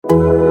We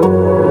just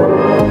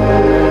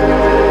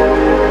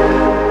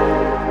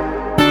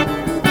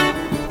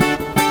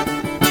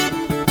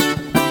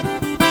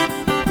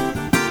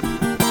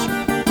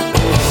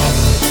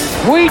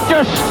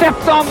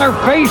stepped on their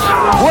face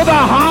with a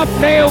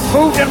hobnail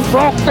boot and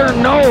broke their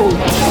nose.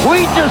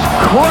 We just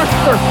crushed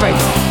their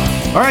face.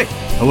 All right.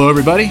 Hello,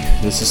 everybody.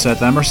 This is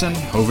Seth Emerson.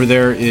 Over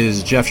there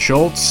is Jeff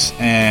Schultz,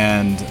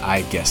 and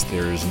I guess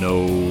there's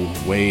no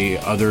way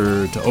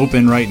other to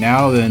open right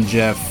now than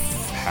Jeff.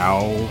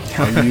 How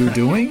are you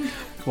doing?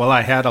 Well,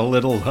 I had a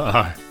little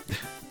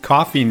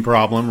coughing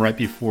problem right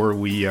before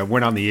we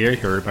went on the air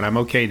here, but I'm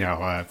okay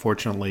now.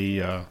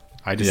 Fortunately, I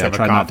just have a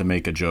try cough. Not to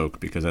make a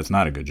joke because that's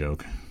not a good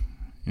joke.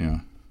 Yeah.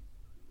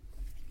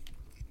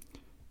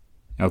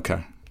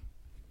 Okay.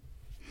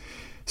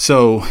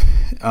 So,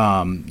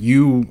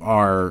 you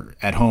are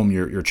at home.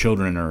 Your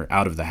children are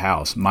out of the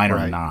house. Mine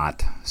are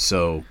not.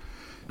 So,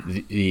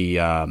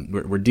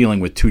 we're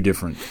dealing with two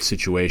different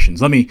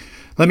situations. Let me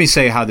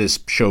say how this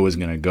show is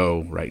going to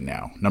go right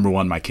now. Number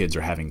one, my kids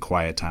are having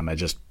quiet time. I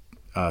just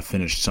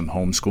finished some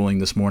homeschooling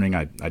this morning.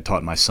 I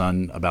taught my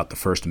son about the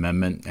First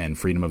Amendment and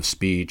freedom of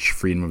speech,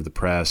 freedom of the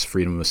press,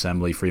 freedom of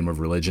assembly, freedom of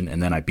religion,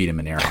 and then I beat him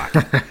in air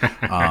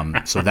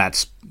hockey. So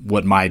that's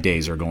what my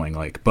days are going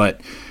like.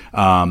 But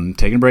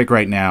taking a break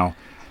right now,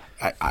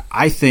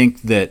 I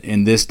think that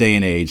in this day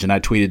and age, and I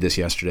tweeted this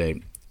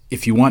yesterday,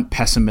 if you want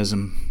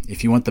pessimism,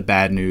 if you want the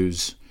bad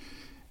news,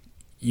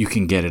 you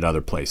can get it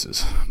other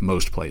places,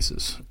 most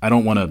places. I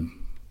don't want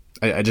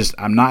to,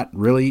 I'm not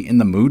really in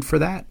the mood for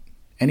that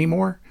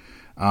anymore.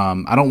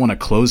 I don't want to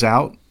close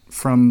out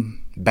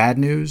from bad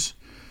news.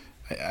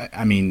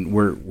 I mean,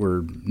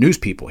 we're news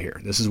people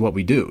here. This is what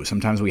we do.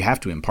 Sometimes we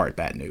have to impart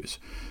bad news.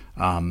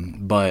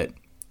 But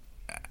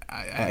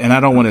I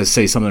don't want to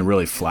say something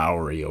really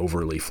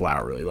overly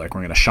flowery, like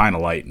we're going to shine a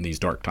light in these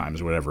dark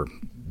times or whatever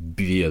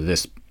via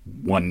this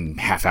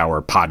 1.5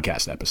 hour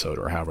podcast episode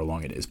or however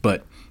long it is.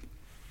 But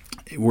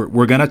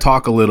we're going to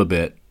talk a little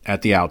bit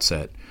at the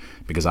outset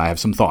because I have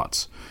some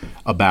thoughts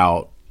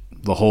about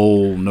the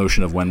whole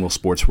notion of when will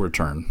sports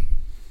return,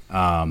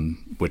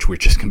 which we're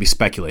just going to be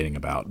speculating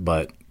about,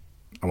 but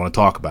I want to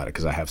talk about it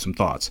because I have some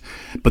thoughts.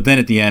 But then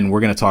at the end,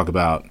 we're going to talk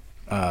about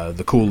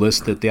the cool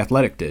list that The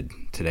Athletic did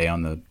today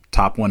on the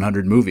top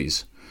 100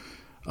 movies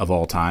of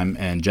all time,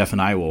 and Jeff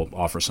and I will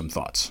offer some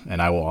thoughts,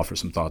 and I will offer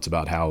some thoughts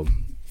about how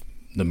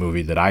the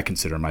movie that I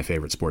consider my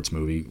favorite sports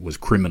movie was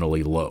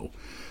criminally low.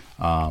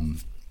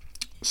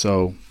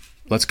 So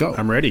let's go.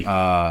 I'm ready.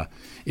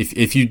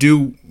 If you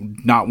do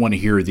not want to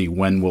hear the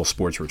when will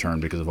sports return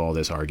because of all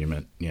this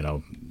argument,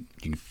 you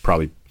can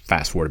probably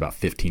fast forward about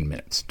 15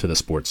 minutes to the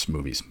sports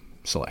movies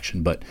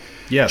selection. But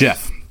yes.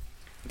 Jeff,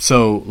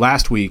 so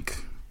last week,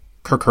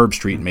 Kirk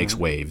Herbstreit makes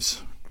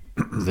waves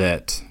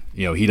that,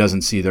 he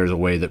doesn't see there's a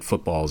way that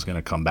football is going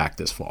to come back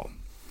this fall.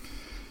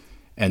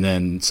 And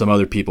then some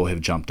other people have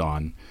jumped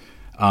on.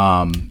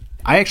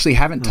 I actually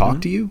haven't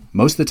talked to you.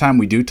 Most of the time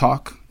we do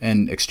talk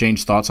and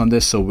exchange thoughts on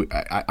this, so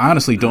I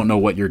honestly don't know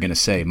what you're going to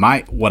say.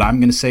 What I'm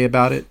going to say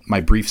about it,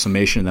 my brief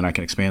summation, and then I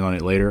can expand on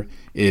it later,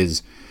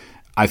 is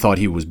I thought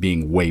he was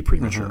being way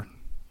premature.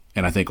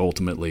 And I think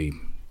ultimately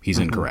he's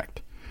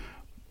incorrect.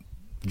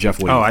 Jeff,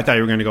 what do you think? I thought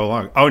you were going to go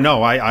along. Oh,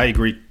 no, I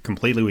agree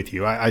completely with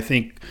you. I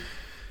think,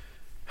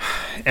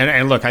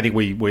 and look, I think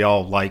we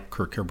all like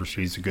Kirk Herbstreit.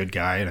 He's a good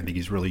guy, and I think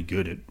he's really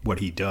good at what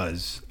he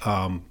does.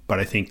 But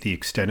I think the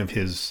extent of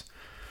his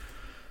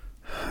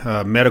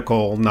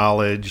medical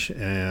knowledge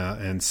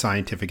and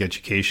scientific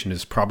education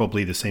is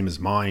probably the same as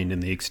mine,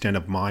 and the extent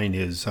of mine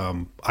is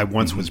I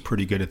once was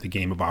pretty good at the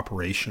game of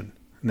operation.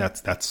 And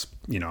that's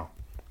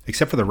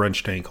except for the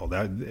wrenched ankle.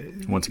 That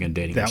once again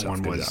dating that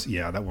yourself. one was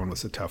that one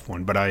was a tough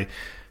one. But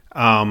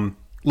I've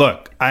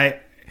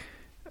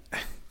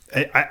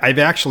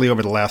actually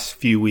over the last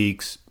few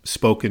weeks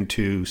spoken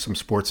to some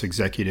sports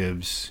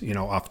executives,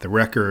 off the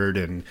record,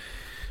 and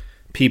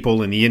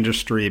people in the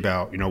industry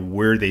about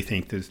where they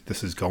think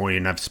this is going,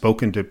 and I've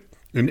spoken to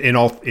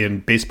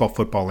in baseball,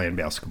 football, and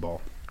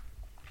basketball,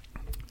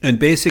 and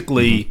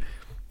basically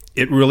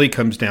it really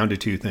comes down to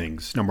two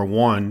things. Number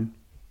one,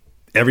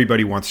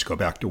 everybody wants to go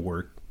back to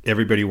work.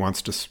 Everybody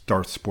wants to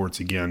start sports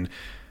again,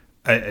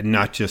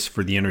 not just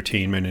for the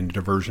entertainment and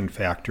diversion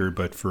factor,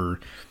 but for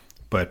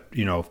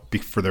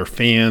their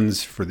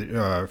fans,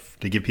 to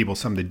give people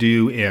something to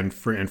do, and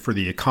for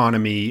the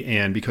economy,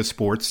 and because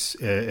sports,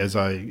 as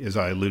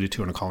I alluded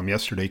to in a column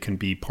yesterday, can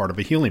be part of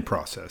a healing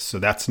process. So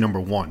that's number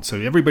one.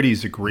 So everybody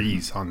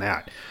agrees on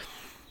that.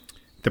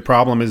 The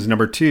problem is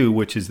number two,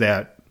 which is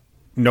that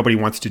nobody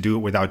wants to do it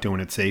without doing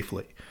it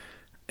safely.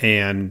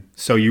 And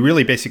so you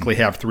really basically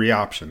have three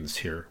options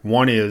here.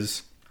 One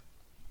is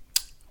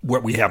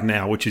what we have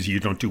now, which is you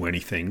don't do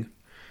anything.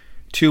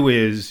 Two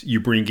is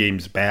you bring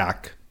games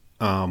back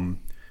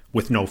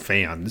with no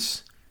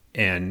fans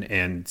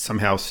and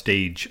somehow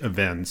stage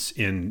events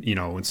in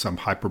some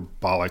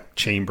hyperbolic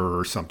chamber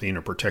or something,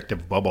 a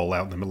protective bubble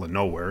out in the middle of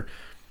nowhere.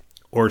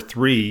 Or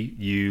three,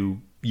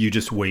 you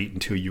just wait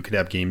until you could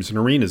have games in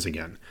arenas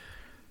again.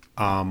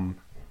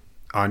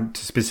 on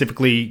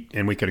specifically,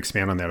 and we could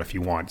expand on that if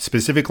you want,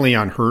 specifically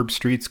on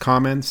Herbstreit's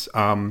comments.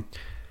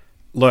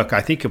 Look,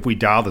 I think if we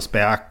dial this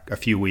back a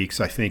few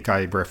weeks, I think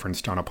I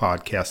referenced on a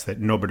podcast that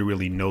nobody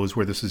really knows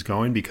where this is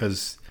going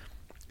because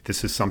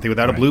this is something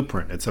without a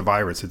blueprint. It's a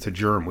virus. It's a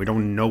germ. We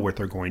don't know what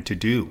they're going to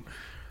do.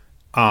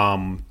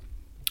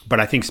 But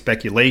I think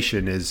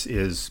speculation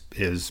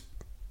is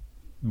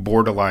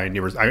borderline.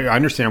 I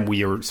understand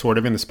we are sort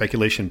of in the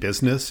speculation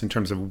business in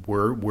terms of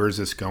where is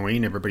this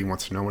going. Everybody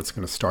wants to know what's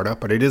going to start up,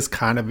 but it is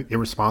kind of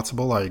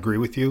irresponsible. I agree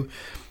with you.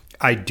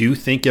 I do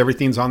think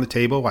everything's on the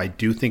table. I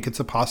do think it's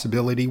a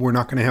possibility we're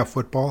not going to have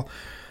football.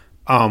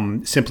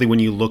 Simply when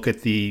you look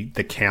at the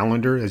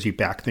calendar as you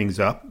back things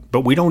up,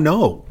 but we don't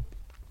know.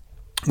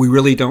 We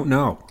really don't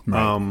know.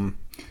 Right.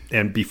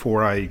 And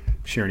before I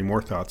share any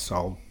more thoughts,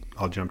 I'll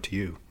jump to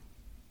you.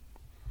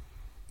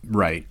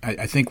 Right.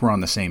 I think we're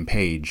on the same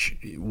page.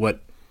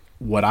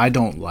 What I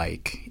don't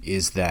like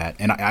is that,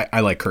 and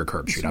I like Kirk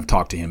Herbstreit. I've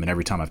talked to him, and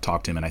every time I've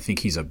talked to him, and I think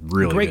he's a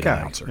really great good guy.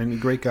 announcer. And a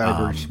great guy,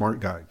 very smart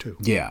guy, too.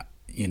 Yeah.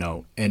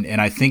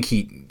 And I think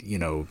he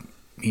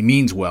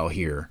means well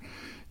here.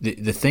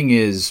 The thing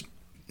is,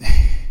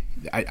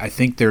 I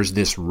think there's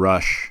this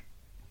rush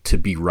to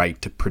be right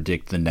to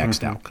predict the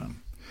next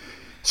outcome.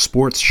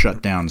 Sports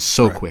shut down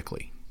so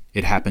quickly.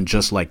 It happened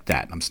just like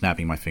that. I'm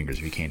snapping my fingers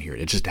if you can't hear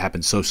it. It just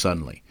happened so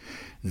suddenly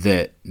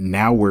that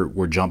now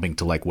we're jumping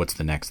to like, what's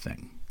the next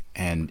thing?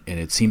 And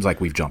it seems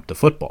like we've jumped to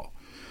football.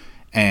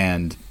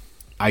 And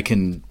I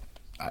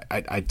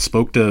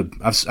spoke to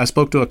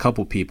a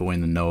couple people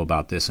in the know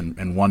about this,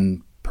 and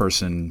one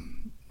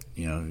person,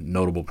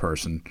 notable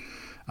person,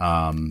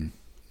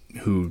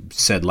 who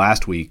said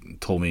last week,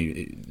 told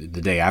me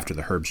the day after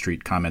the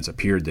Herbstreit comments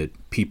appeared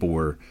that people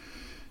were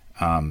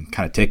kind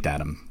of ticked at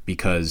him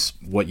because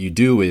what you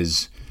do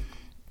is,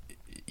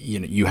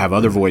 you have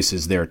other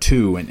voices there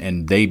too,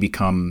 and they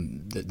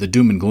become the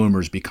doom and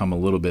gloomers become a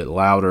little bit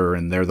louder,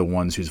 and they're the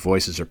ones whose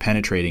voices are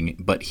penetrating.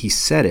 But he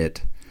said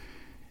it,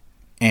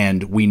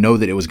 and we know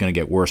that it was going to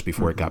get worse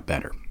before it got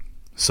better.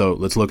 So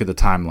let's look at the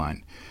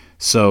timeline.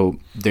 So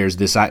there's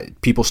this,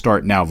 people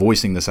start now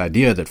voicing this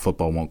idea that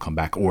football won't come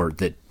back, or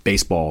that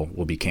baseball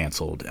will be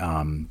canceled,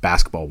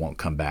 basketball won't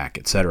come back,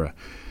 etc.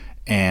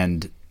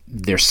 And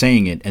they're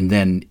saying it, and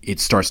then it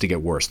starts to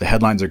get worse. The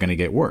headlines are going to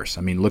get worse.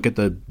 I mean, look at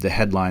the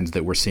headlines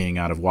that we're seeing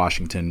out of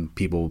Washington.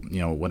 People,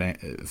 what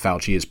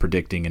Fauci is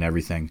predicting and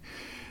everything.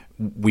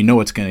 We know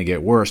it's going to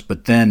get worse,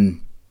 but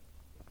then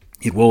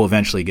it will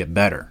eventually get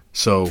better.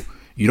 So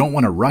you don't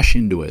want to rush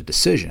into a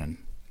decision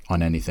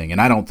on anything, and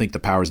I don't think the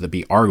powers that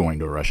be are going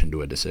to rush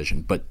into a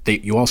decision. But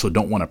you also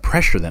don't want to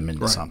pressure them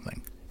into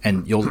something,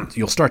 and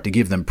you'll start to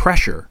give them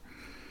pressure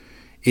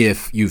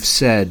if you've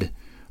said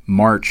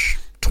March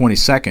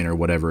 22nd or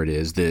whatever it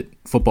is that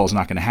football's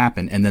not going to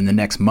happen, and then the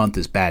next month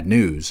is bad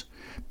news.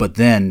 But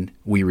then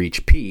we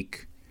reach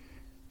peak,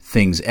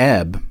 things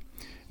ebb,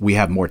 we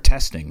have more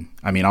testing.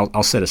 I mean,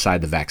 I'll set aside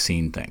the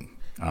vaccine thing,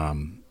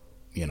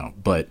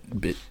 but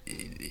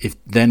if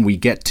then we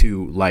get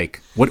to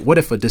like, what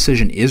if a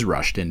decision is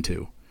rushed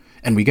into,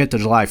 and we get to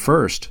July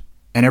 1st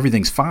and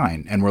everything's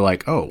fine, and we're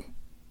like, oh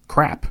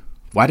crap,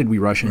 why did we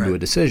rush into a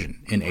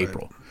decision in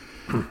April?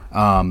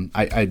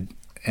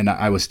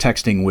 I was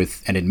texting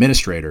with an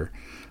administrator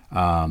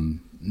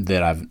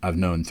that I've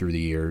known through the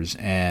years,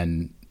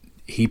 and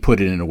he put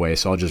it in a way,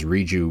 so I'll just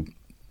read you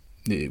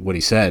what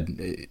he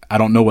said. I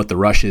don't know what the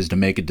rush is to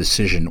make a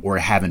decision or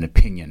have an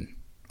opinion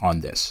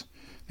on this.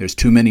 There's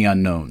too many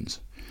unknowns.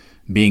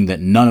 Being that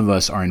none of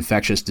us are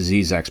infectious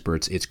disease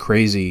experts, it's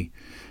crazy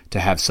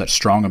to have such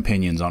strong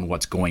opinions on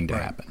what's going to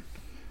happen.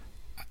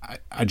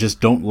 I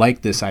just don't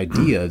like this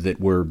idea that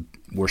we're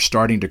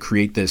starting to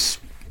create this.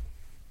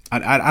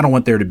 I don't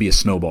want there to be a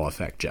snowball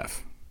effect,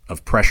 Jeff,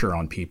 of pressure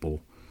on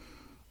people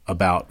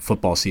about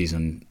football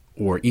season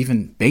or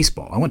even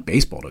baseball. I want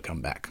baseball to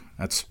come back.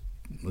 Let's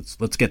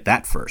get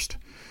that first,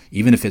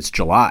 even if it's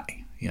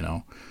July.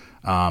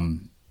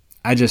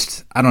 I don't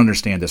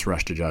understand this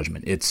rush to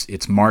judgment.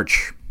 It's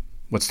March.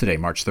 What's today?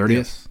 March 30th.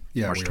 Yes.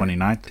 Yeah, March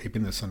 29th.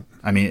 Taping this on.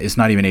 I mean, it's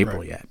not even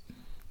April yet.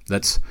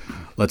 Let's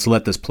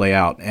let this play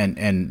out.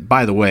 And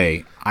by the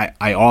way,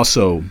 I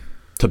also,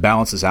 to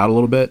balance this out a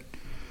little bit,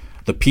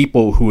 the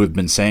people who have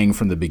been saying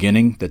from the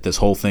beginning that this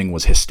whole thing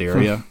was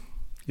hysteria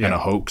and a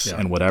hoax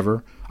and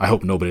whatever, I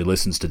hope nobody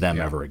listens to them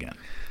ever again.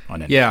 On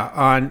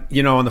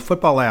the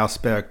football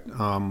aspect,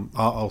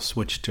 I'll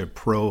switch to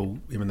pro,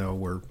 even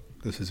though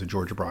this is a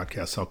Georgia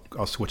broadcast.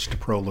 I'll switch to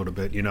pro a little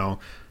bit. The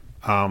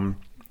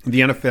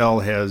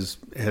NFL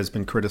has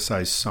been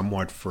criticized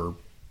somewhat for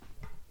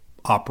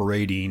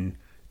operating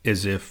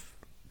as if,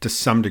 to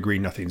some degree,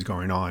 nothing's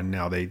going on.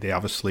 Now they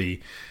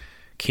obviously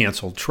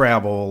canceled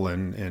travel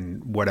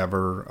and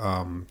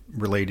whatever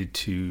related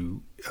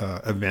to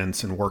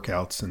events and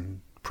workouts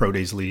and pro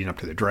days leading up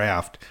to the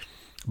draft,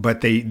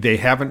 but they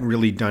haven't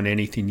really done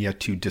anything yet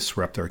to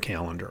disrupt their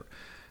calendar.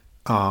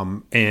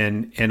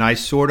 And I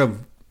sort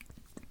of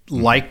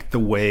like the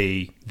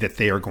way that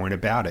they are going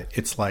about it.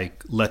 It's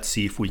like, let's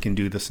see if we can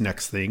do this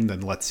next thing,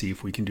 then let's see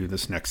if we can do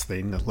this next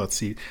thing, then let's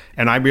see.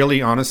 And I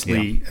really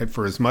honestly,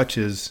 for as much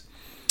as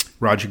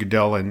Roger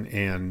Goodell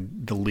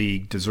and the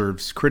league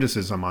deserves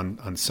criticism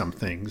on some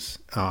things,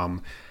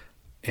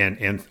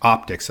 and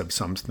optics of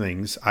some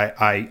things.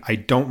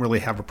 I don't really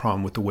have a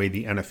problem with the way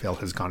the NFL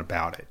has gone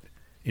about it,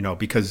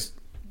 because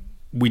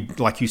we,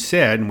 like you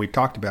said, and we've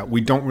talked about,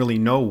 we don't really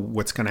know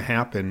what's going to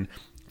happen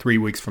 3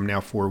 weeks from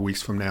now, 4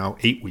 weeks from now,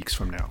 8 weeks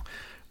from now.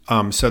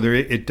 So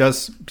it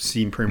does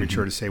seem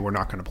premature to say we're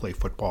not going to play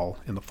football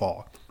in the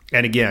fall.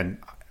 And again,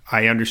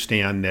 I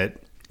understand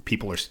that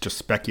people are just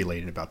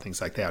speculating about things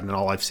like that. And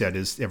all I've said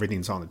is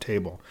everything's on the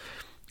table.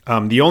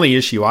 The only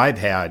issue I've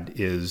had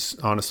is,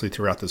 honestly,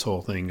 throughout this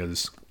whole thing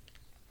is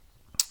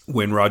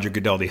when Roger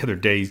Goodell the other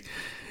day,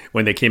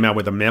 when they came out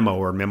with a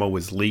memo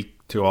was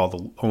leaked to all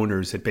the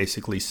owners that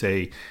basically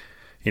say,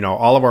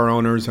 all of our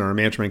owners and our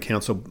management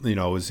council,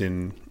 is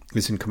in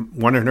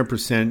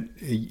 100%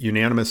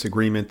 unanimous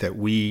agreement that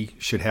we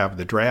should have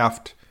the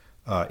draft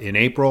in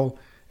April.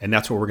 And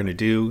that's what we're going to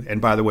do.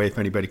 And by the way, if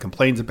anybody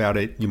complains about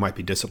it, you might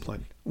be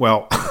disciplined.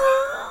 Well,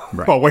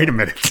 right. Well, wait a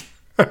minute.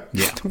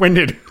 Yeah. When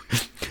did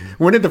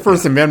the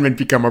First Amendment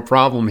become a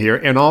problem here?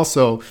 And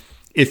also,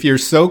 if you're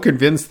so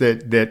convinced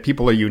that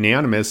people are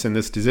unanimous in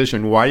this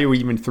decision, why are you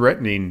even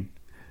threatening?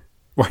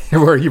 Why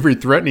are you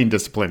threatening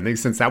discipline?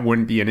 Since that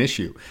wouldn't be an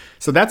issue.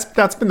 So that's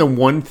been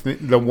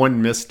the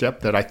one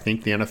misstep that I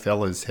think the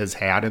NFL has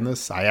had in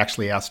this. I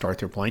actually asked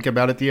Arthur Blank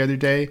about it the other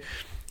day,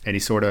 and he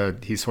sort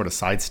of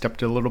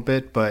sidestepped it a little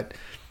bit. But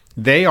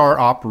they are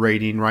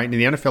operating right now.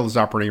 The NFL is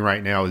operating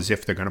right now as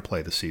if they're going to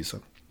play the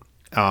season.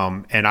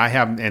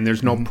 And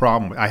there's no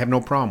problem. I have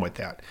no problem with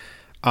that.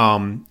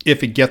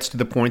 If it gets to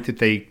the point that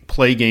they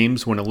play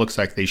games when it looks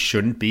like they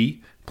shouldn't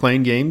be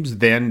playing games,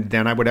 then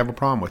I would have a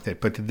problem with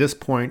it. But to this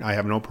point, I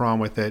have no problem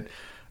with it.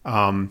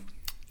 College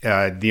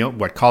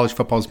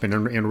football has been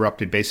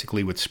interrupted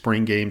basically with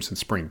spring games and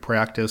spring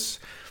practice.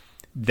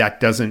 That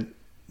doesn't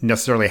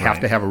necessarily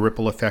have to have a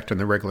ripple effect on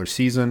the regular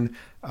season.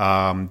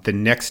 The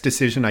next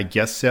decision, I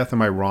guess, Seth,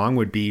 am I wrong,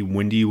 would be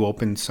when do you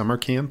open summer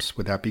camps?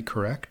 Would that be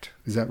correct?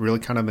 Is that really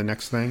kind of the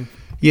next thing?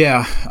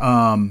 Yeah.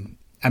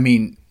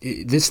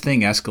 This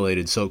thing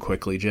escalated so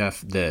quickly,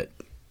 Jeff, that,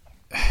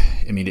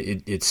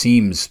 it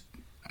seems,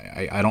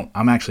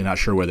 I'm actually not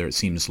sure whether it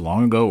seems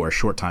long ago or a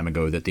short time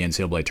ago that the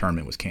NCAA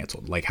tournament was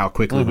canceled. Like how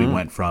quickly we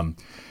went from,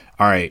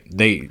 all right,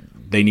 they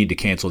need to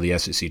cancel the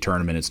SEC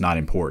tournament. It's not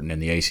important.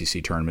 And the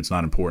ACC tournament's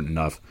not important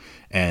enough.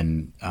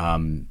 And,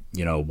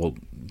 we'll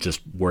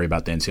just worry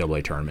about the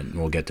NCAA tournament and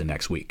we'll get to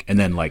next week. And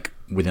then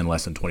within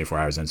less than 24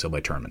 hours, the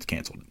NCAA tournament's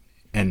canceled.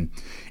 And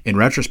in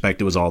retrospect,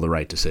 it was all the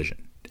right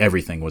decision.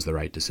 Everything was the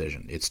right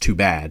decision. It's too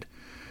bad.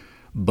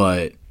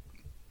 But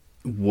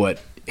what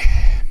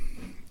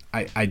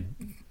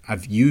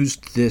I've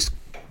used this,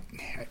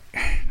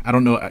 I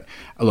don't know.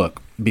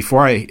 Look,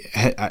 before I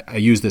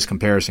use this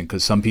comparison,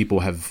 because some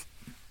people have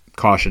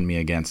cautioned me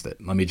against it.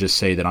 Let me just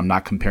say that I'm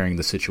not comparing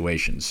the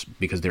situations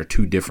because they're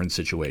two different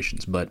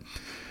situations. But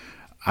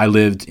I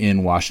lived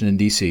in Washington,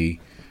 D.C.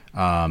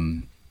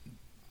 When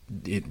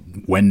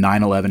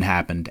 9/11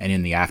 happened and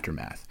in the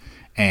aftermath.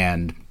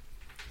 And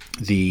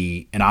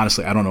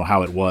honestly, I don't know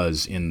how it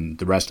was in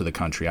the rest of the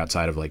country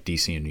outside of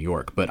D.C. and New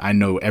York. But I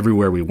know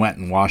everywhere we went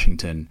in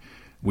Washington,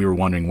 we were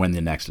wondering when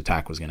the next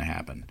attack was going to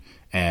happen.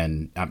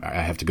 And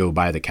I have to go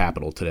by the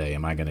Capitol today.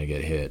 Am I going to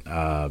get hit?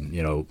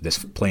 This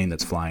plane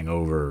that's flying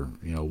over,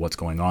 what's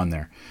going on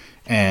there?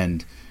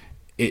 And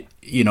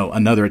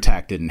another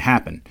attack didn't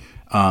happen.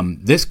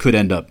 This could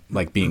end up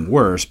being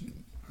worse,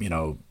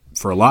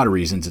 for a lot of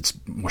reasons. It's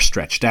more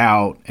stretched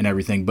out and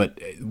everything. But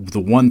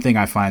the one thing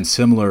I find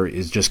similar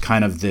is just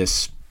kind of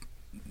this,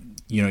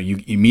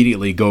 you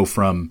immediately go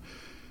from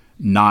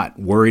not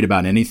worried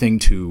about anything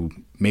to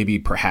maybe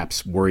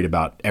perhaps worried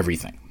about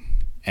everything.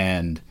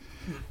 And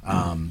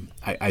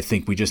I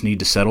think we just need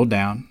to settle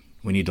down.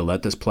 We need to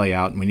let this play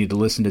out, and we need to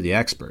listen to the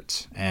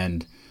experts.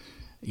 And,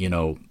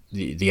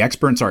 the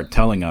experts aren't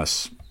telling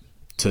us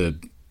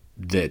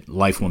that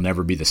life will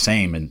never be the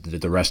same and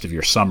that the rest of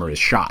your summer is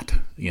shot.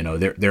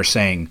 They're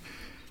saying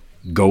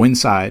go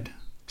inside,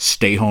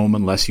 stay home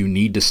unless you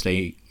need to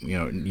stay,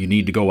 you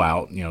need to go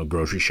out,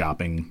 grocery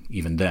shopping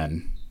even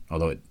then,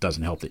 although it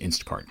doesn't help that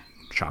Instacart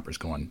shoppers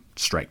go on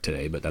strike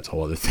today, but that's a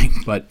whole other thing.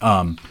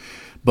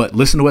 But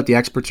listen to what the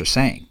experts are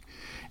saying.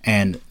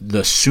 And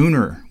the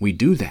sooner we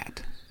do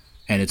that,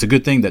 and it's a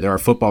good thing that there are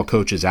football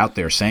coaches out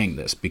there saying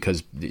this,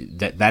 because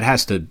that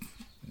has to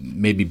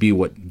maybe be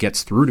what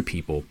gets through to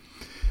people.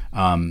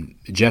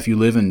 Jeff, you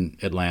live in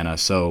Atlanta,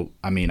 so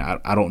I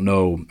don't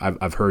know.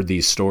 I've heard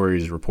these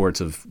stories, reports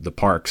of the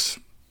parks,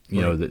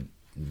 that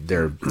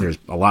there's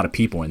a lot of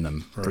people in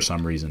them for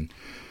some reason.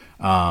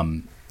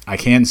 I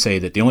can say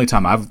that the only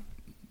time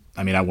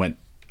I went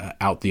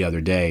out the other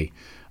day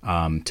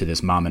to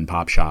this mom and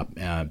pop shop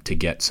to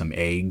get some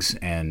eggs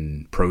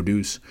and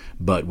produce,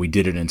 but we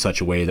did it in such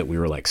a way that we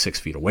were 6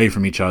 feet away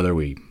from each other.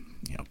 We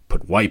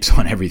put wipes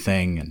on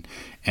everything,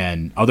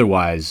 and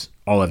otherwise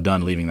all I've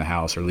done leaving the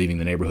house or leaving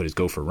the neighborhood is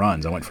go for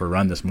runs. I went for a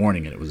run this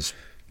morning and it was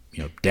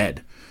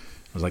dead.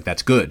 I was like,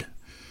 that's good.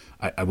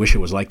 I wish it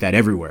was like that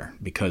everywhere,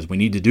 because we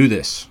need to do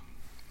this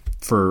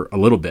for a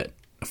little bit,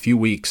 a few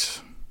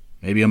weeks,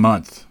 maybe a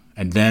month,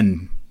 and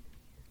then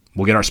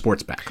we'll get our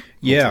sports back.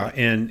 Yeah,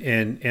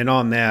 and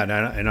on that,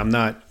 and I'm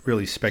not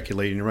really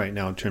speculating right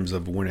now in terms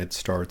of when it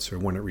starts or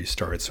when it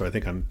restarts, so I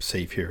think I'm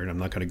safe here, and I'm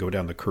not going to go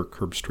down the Kirk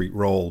Herbstreit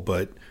road,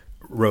 but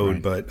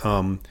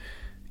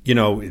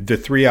the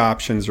three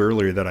options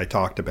earlier that I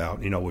talked about,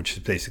 which is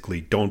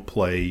basically don't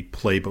play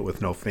but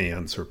with no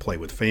fans, or play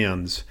with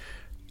fans.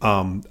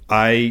 In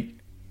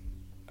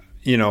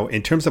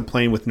terms of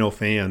playing with no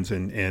fans,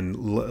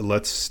 and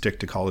let's stick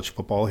to college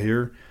football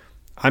here,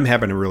 I'm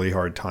having a really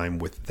hard time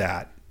with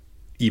that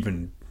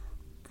even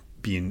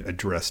being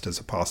addressed as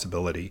a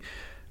possibility.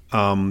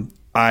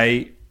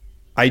 I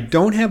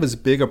don't have as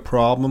big a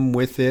problem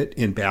with it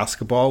in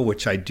basketball,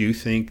 which I do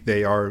think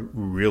they are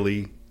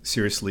really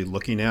seriously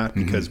looking at,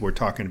 because we're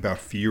talking about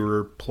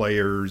fewer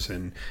players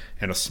and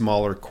a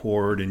smaller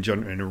court, and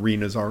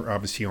arenas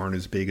obviously aren't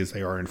as big as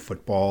they are in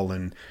football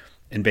and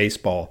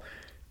baseball.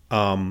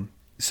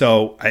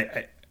 So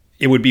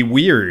it would be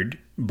weird,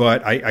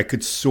 but I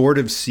could sort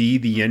of see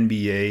the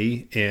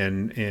NBA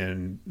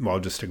and I'll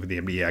just stick with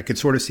the NBA. I could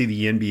sort of see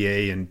the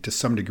NBA and to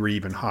some degree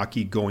even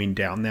hockey going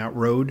down that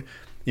road.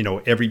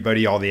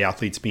 Everybody, all the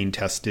athletes being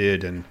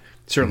tested, and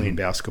certainly in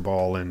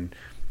basketball, and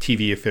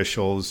TV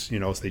officials,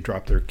 as they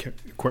drop their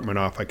equipment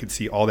off, I could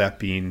see all that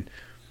being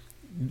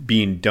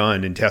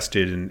done and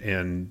tested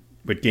and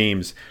with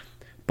games.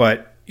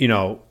 But,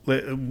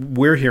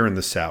 we're here in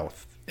the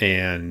South,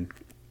 and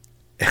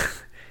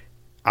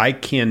I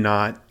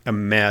cannot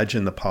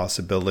imagine the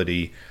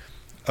possibility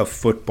of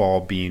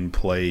football being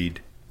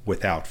played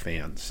without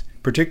fans,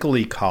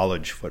 particularly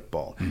college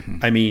football.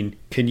 I mean,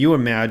 can you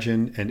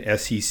imagine an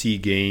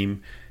SEC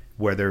game,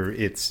 whether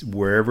it's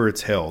wherever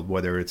it's held,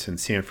 whether it's in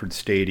Sanford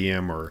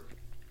Stadium or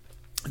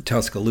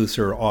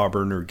Tuscaloosa or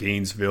Auburn or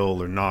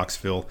Gainesville or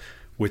Knoxville,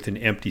 with an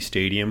empty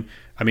stadium?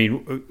 I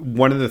mean,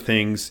 one of the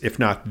things, if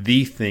not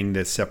the thing,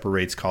 that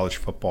separates college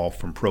football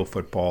from pro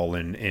football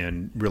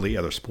and really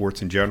other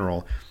sports in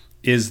general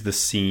is the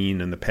scene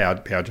and the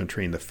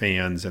pageantry and the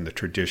fans and the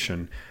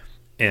tradition.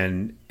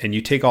 And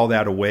you take all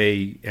that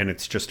away, and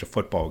it's just a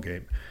football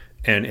game.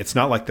 And it's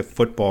not like the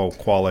football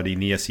quality in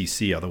the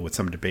SEC, although with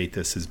some debate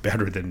this is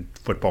better than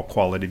football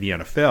quality in the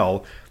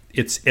NFL.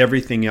 It's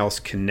everything else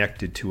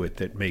connected to it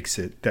that makes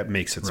it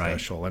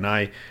special. And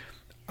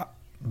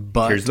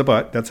here's the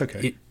but. That's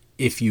okay.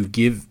 If you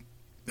give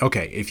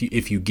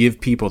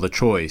people the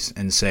choice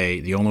and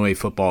say the only way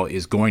football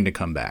is going to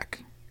come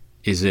back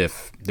is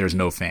if there's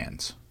no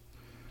fans,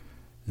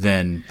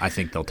 then I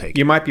think they'll take it.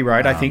 You might be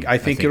right. I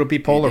think it'll be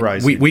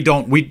polarizing. We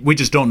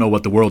just don't know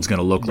what the world's going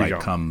to look like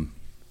come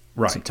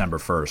September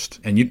 1st.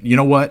 And you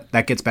know what?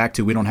 That gets back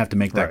to, we don't have to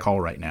make that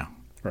call right now.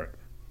 Right.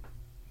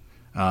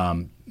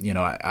 I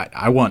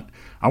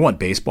want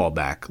baseball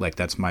back. Like,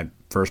 that's my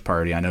first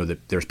priority. I know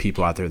that there's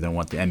people out there that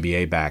want the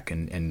NBA back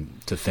and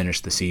to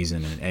finish the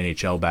season, and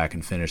NHL back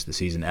and finish the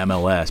season,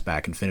 MLS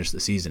back and finish the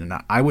season. And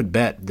I would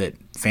bet that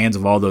fans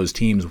of all those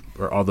teams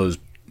or all those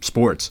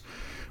sports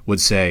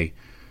would say,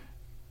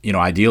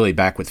 ideally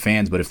back with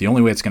fans, but if the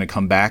only way it's going to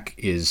come back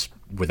is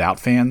without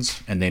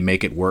fans, and they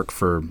make it work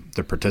for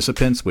the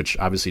participants, which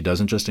obviously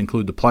doesn't just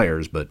include the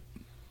players, but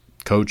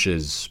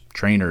coaches,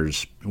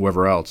 trainers,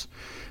 whoever else,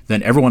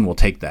 then everyone will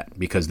take that,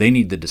 because they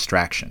need the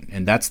distraction.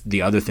 And that's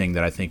the other thing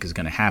that I think is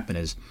going to happen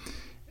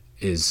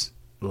is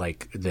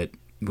like that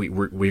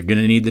we're going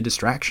to need the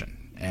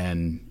distraction.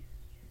 And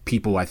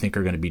people, I think,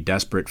 are going to be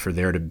desperate for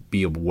there to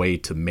be a way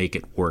to make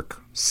it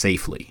work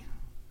safely,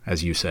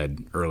 as you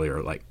said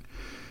earlier, like,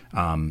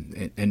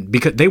 and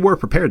because they were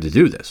prepared to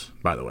do this,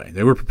 by the way.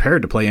 They were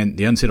prepared to play in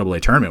the NCAA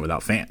tournament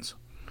without fans.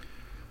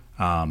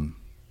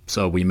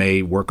 So we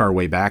may work our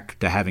way back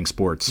to having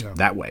sports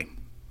that way.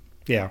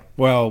 Yeah.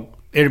 Well,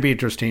 it'd be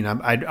interesting.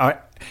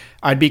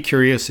 I'd be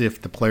curious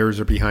if the players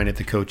are behind it,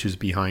 the coaches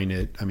behind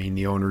it. I mean,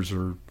 the owners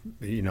are,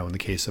 in the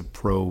case of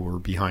pro, are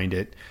behind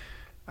it.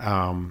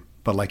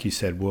 But like you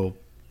said, we'll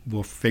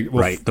figure.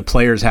 Right. The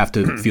players have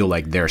to feel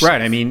like they're safe.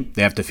 Right. I mean,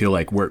 they have to feel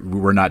like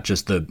we're not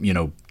just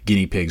the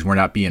guinea pigs. We're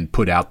not being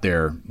put out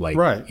there like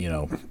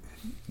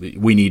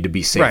we need to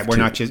be safe. Right.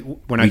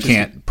 We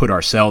can't put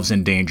ourselves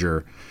in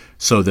danger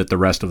so that the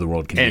rest of the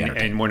world can be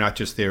entertained. And we're not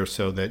just there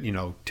so that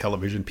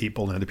television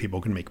people and other people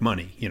can make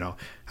money.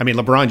 I mean,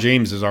 LeBron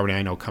James has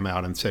already, come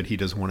out and said he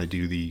doesn't want to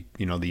do the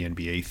the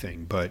NBA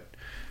thing, but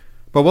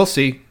we'll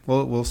see.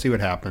 We'll see what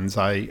happens.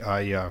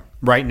 I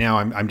right now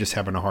I'm just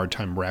having a hard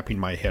time wrapping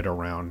my head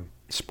around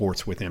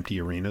sports with empty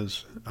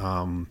arenas.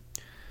 And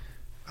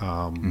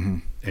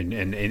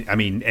I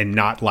mean, and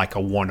not like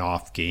a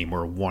one-off game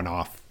or a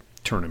one-off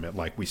tournament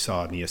like we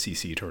saw in the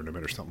SEC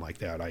tournament or something like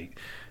that.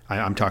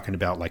 I'm talking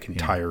about like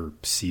entire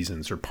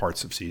seasons or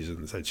parts of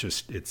seasons. It's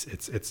just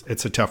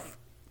it's a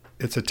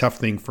tough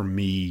thing for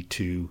me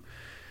to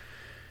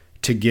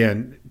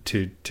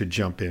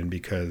jump in,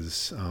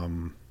 because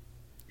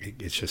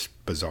it's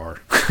just bizarre.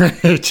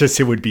 It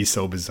would be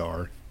so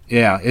bizarre.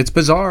 Yeah, it's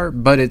bizarre,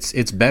 but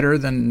it's better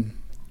than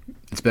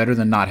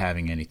not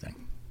having anything.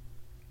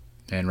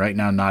 And right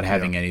now, not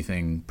having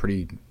anything,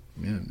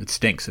 it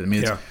stinks. I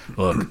mean,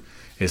 look,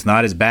 It's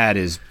not as bad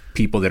as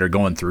people that are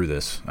going through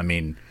this. I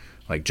mean,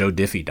 like Joe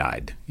Diffie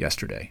died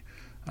yesterday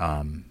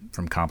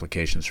from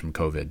complications from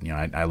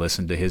COVID. I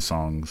listened to his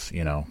songs.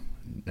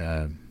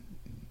 And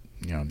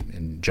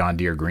John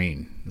Deere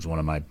Green is one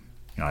of my.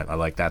 I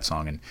like that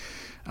song, and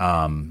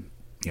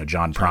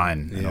John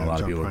Prine. A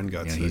lot of people.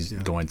 He's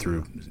going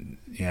through.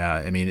 Yeah,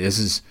 I mean, this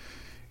is,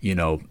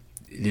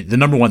 the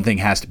number one thing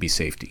has to be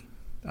safety.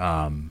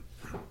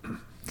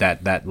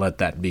 That let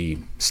that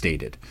be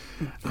stated.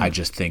 I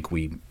just think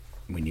we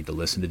need to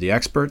listen to the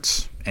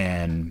experts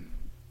and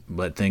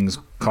let things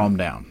calm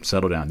down,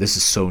 settle down. This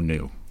is so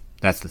new.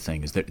 That's the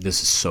thing, is that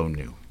this is so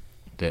new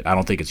that I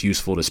don't think it's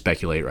useful to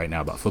speculate right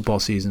now about football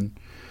season.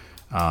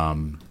 I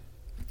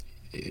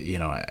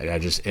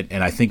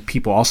think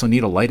people also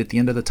need a light at the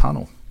end of the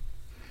tunnel.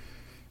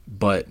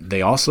 But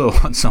they also,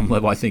 on some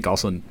level, I think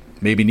also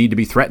maybe need to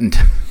be threatened.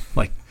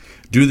 Like,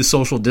 do the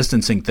social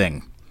distancing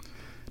thing.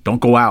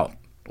 Don't go out.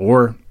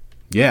 Or,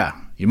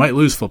 you might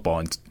lose football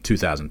in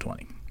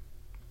 2020.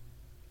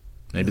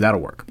 Maybe that'll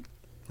work.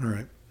 All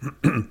right.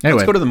 Anyway,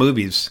 let's go to the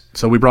movies.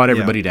 So we brought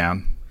everybody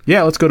down.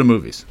 Yeah, let's go to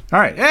movies. All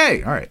right.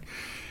 Hey, all right.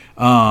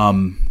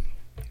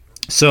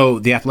 So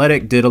The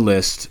Athletic did a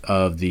list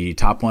of the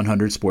top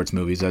 100 sports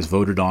movies as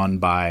voted on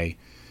by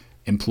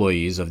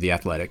employees of The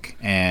Athletic.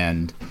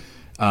 And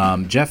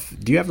Jeff,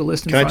 do you have the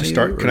list in front of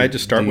you? Can I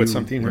just start with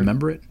something here?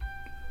 Remember it?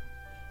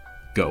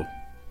 Go.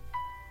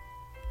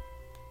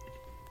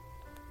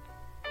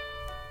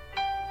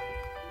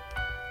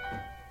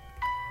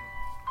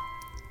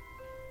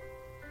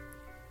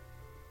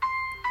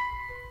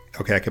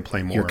 Okay, I could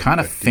play more. You're kind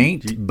of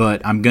faint,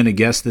 but I'm going to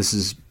guess this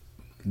is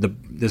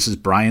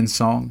Brian's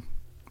song.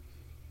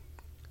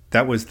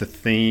 That was the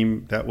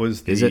theme. That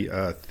was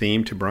the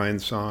theme to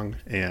Brian's song.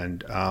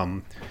 And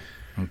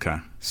okay.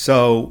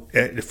 So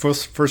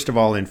first of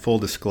all, in full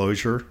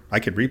disclosure, I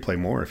could replay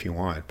more if you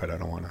want, but I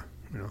don't want to.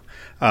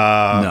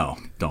 No,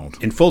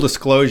 don't. In full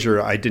disclosure,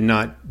 I did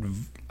not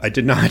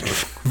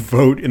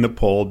vote in the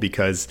poll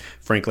because,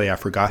 frankly, I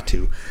forgot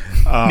to.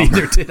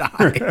 Neither did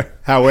I.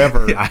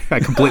 However, I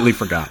completely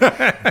forgot.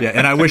 Yeah,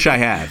 and I wish I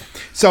had.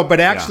 So,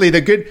 but actually,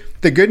 the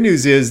good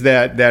news is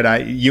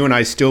that you and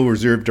I still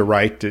reserved a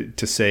right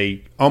to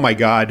say, "Oh my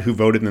God, who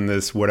voted in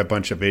this? What a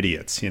bunch of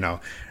idiots!"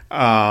 Right.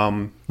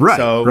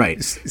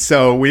 Right.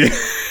 So we.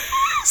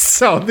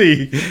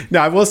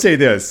 Now I will say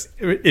this: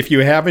 if you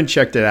haven't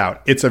checked it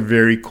out, it's a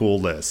very cool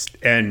list,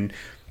 and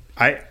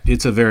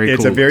it's a very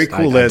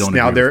cool list.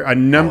 Now there are a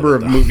number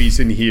of movies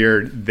in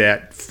here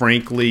that,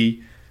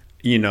 frankly,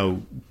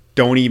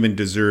 don't even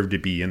deserve to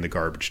be in the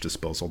garbage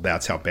disposal.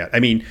 That's how bad.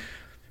 I mean,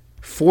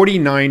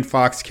 49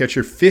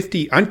 Foxcatcher,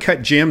 50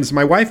 Uncut Gems.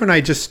 My wife and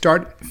I just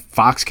start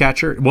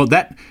Foxcatcher. Well,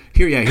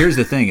 here's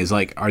the thing: is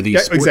like, are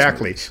these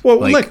exactly? Movies? Well,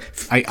 look,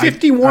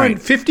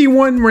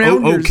 51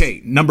 rounders.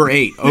 Okay, number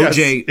 8,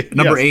 OJ. Yes,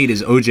 number 8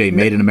 is OJ,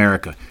 Made in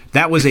America.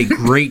 That was a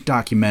great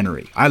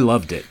documentary. I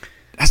loved it.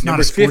 That's not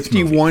a sports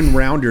 51 movie.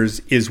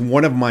 Rounders is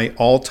one of my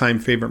all-time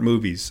favorite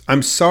movies.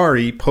 I'm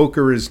sorry,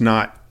 poker is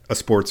not a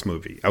sports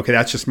movie. Okay,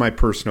 that's just my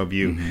personal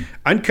view. Mm-hmm.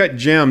 Uncut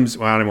Gems.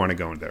 Well, I don't want to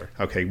go in there.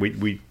 Okay,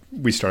 we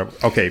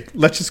start. Okay,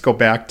 let's just go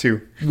back to.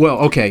 Well,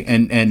 okay,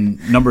 and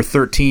number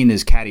 13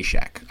 is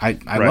Caddyshack.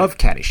 I love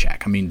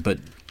Caddyshack. I mean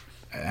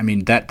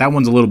that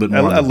one's a little bit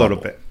more. A little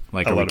bit.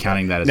 Like, are we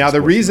counting that as now?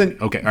 The reason.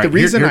 Okay. The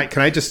reason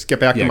can I just get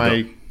back to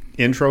my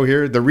intro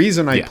here? The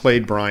reason I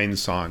played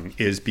Brian's song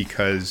is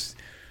because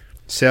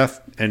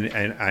Seth and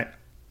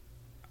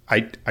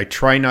I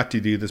try not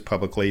to do this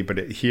publicly,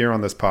 but here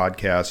on this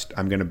podcast,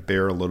 I'm going to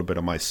bear a little bit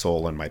of my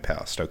soul and my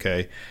past.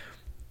 Okay.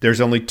 There's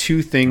only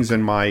 2 things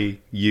in my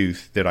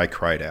youth that I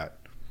cried at.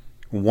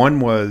 One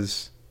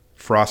was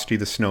Frosty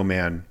the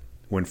Snowman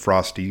when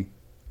Frosty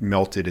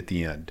melted at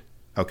the end.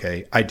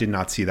 Okay, I did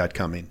not see that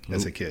coming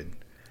as a kid.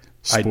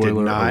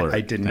 Spoiler alert.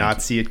 I did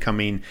not see it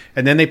coming.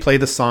 And then they play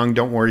the song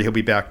 "Don't Worry, He'll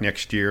Be Back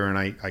Next Year," and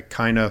I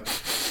kind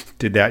of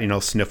did that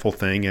sniffle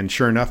thing. And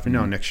sure enough,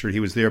 next year he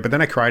was there. But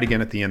then I cried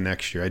again at the end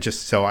next year. I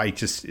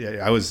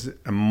was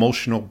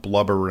emotional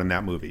blubber in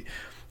that movie.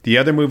 The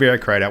other movie I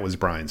cried at was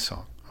Brian's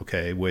song.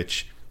 Okay,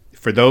 which.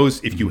 For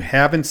those, if you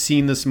haven't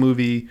seen this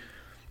movie,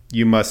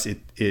 you must.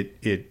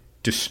 It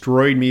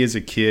destroyed me as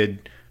a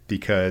kid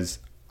because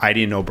I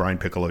didn't know Brian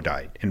Piccolo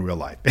died in real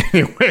life.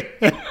 Anyway,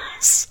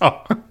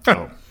 so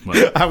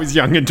I was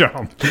young and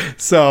dumb.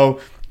 So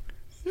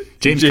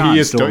James Caan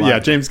is still alive. Yeah,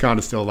 James Caan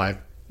is still alive.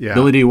 Yeah,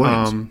 Billy D.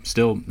 Williams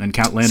still, and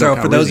Lando So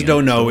for those who Calrissian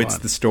don't know, it's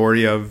the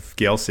story of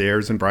Gale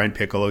Sayers and Brian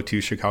Piccolo,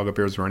 two Chicago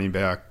Bear running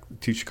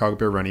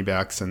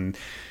backs, and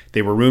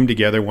they were roomed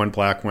together, one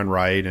black, one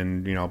white,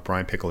 and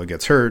Brian Piccolo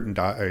gets hurt and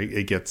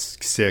gets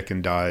sick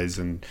and dies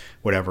and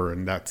whatever,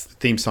 and that's the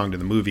theme song to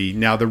the movie.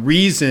 Now, the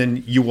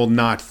reason you will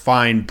not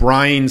find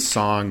Brian's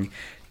song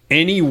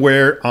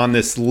anywhere on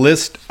this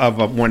list of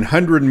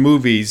 100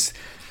 movies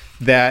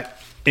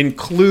that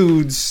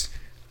includes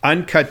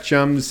Uncut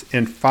Gems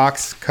and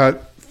Fox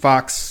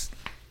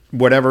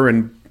whatever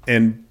and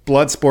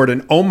Bloodsport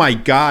and oh my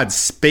God,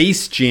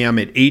 Space Jam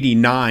at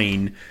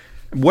 89.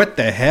 what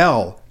the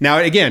hell? Now,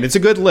 again, it's a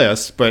good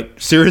list,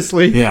 but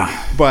seriously?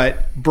 Yeah.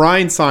 But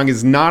Brian's song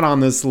is not on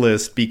this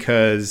list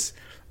because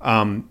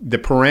the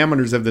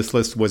parameters of this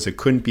list was it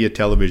couldn't be a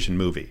television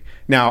movie.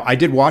 Now, I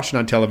did watch it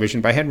on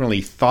television, but I hadn't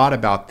really thought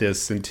about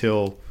this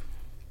until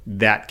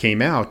that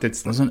came out.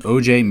 Wasn't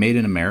OJ Made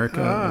in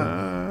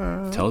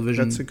America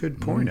television? That's a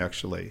good point,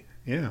 actually.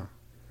 Yeah.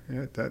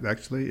 That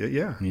actually,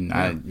 yeah. I mean,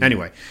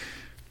 anyway.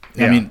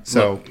 Yeah, I mean,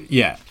 so look,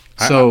 yeah.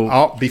 So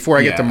I'll, before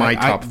I get to my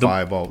top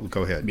five, I'll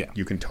go ahead. Yeah.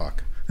 You can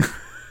talk.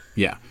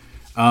 Yeah.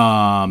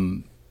 Well,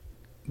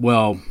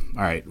 all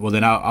right. Well,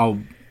 then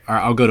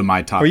I'll go to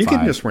my top. Or you five.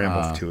 can just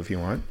ramble too if you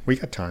want. We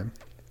got time.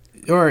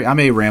 Or I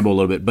may ramble a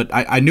little bit, but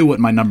I knew what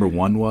my number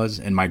one was,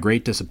 and my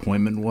great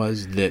disappointment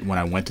was that when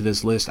I went to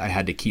this list, I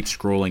had to keep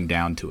scrolling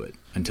down to it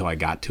until I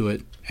got to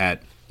it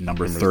at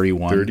number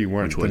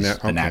 31, which was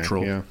The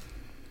Natural. Yeah.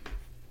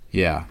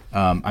 Yeah.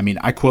 I mean,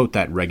 I quote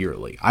that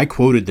regularly. I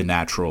quoted The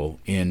Natural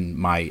in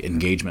my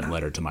engagement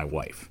letter to my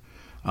wife,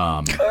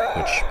 which,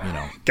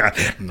 God.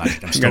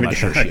 I'm still not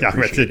sure she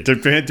appreciated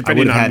it.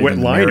 Depending on what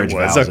line it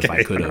was. Okay. If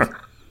I could have.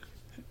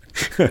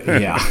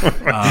 Yeah.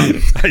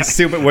 I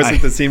assume it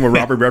wasn't the scene where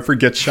Robert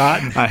Redford gets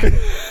shot.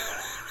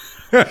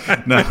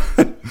 No.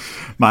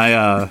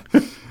 My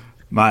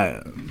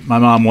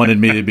mom wanted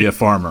me to be a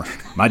farmer.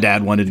 My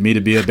dad wanted me to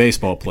be a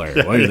baseball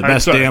player. Well, you're the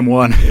best damn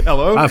one.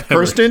 Hello,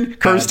 Kirsten.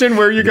 Kirsten,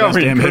 where are you going?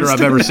 Best damn hitter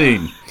I've ever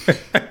seen.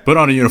 Put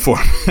on a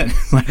uniform.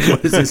 Like,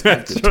 what does this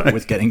have to do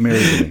with getting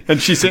married to me?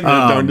 And she's sitting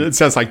there. It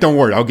says like, "Don't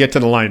worry, I'll get to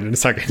the line in a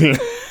second."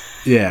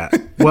 Yeah.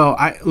 Well,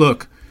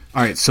 look.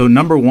 All right. So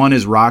number one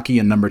is Rocky,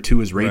 and number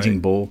two is Raging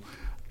Bull.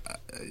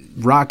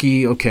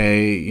 Rocky,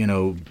 okay.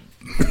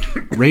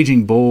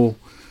 Raging Bull,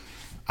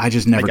 I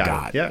just never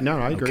got. Yeah. No,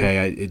 I agree.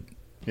 Okay.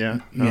 Yeah.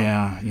 No.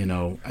 Yeah,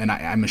 and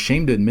I'm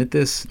ashamed to admit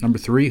this. Number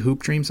three,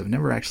 Hoop Dreams, I've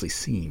never actually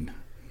seen.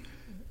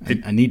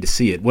 I need to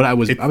see it. I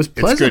was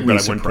pleasantly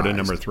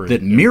surprised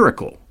that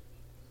Miracle.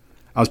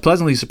 I was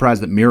pleasantly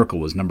surprised that Miracle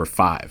was number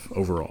 5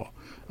 overall.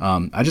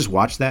 I just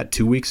watched that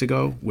 2 weeks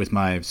ago with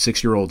my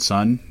 6-year-old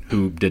son,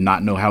 who did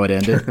not know how it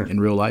ended in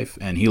real life,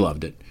 and he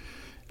loved it.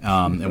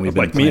 And we've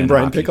been like me and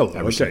Brian Piccolo.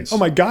 Ever since. Oh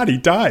my God, he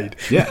died.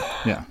 Yeah.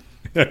 Yeah.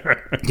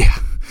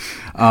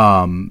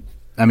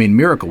 I mean,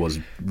 Miracle was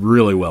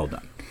really well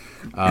done.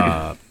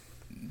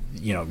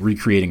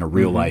 Recreating a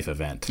real life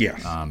event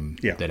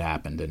that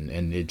happened,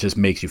 and it just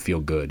makes you feel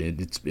good.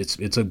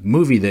 It's a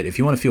movie that, if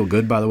you want to feel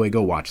good, by the way,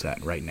 go watch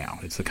that right now.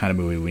 It's the kind of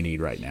movie we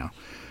need right now.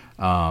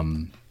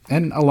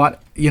 And a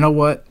lot, you know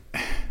what?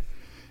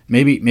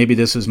 Maybe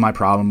this is my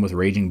problem with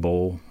Raging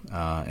Bull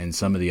and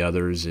some of the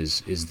others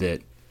is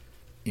that,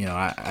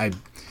 I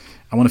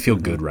want to feel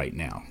good right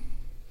now,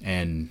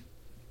 and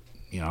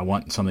I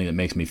want something that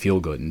makes me feel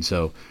good, and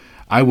so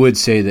I would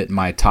say that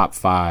my top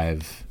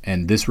 5,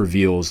 and this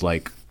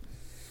probably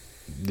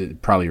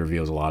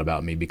reveals a lot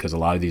about me, because a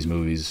lot of these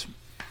movies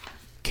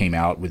came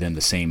out within the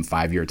same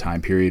 5-year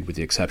time period, with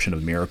the exception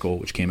of Miracle,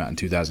 which came out in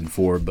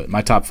 2004. But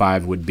my top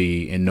 5 would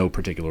be, in no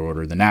particular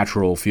order, The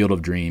Natural, Field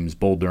of Dreams,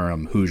 Bull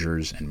Durham,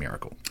 Hoosiers, and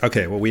Miracle.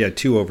 Okay, well, we had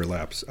 2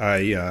 overlaps.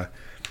 I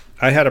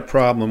had a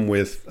problem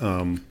with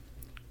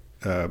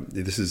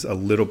this is a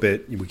little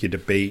bit, we could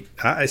debate.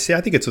 I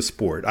think it's a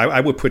sport. I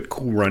would put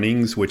Cool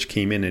Runnings, which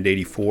came in at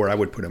 84. I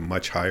would put it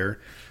much higher.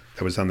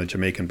 I was on the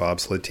Jamaican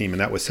bobsled team,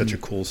 and that was such a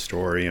cool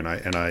story, and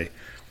I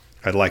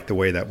liked the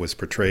way that was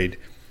portrayed.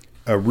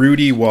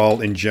 Rudy,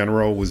 while in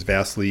general was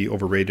vastly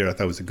overrated, I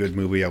thought it was a good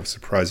movie. I was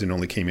surprised it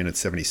only came in at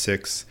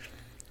 76.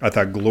 I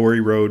thought Glory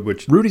Road,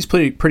 which Rudy's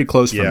pretty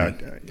close for me.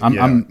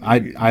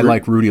 I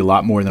like Rudy a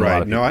lot more than a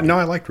lot of people. No,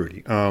 I like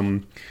Rudy.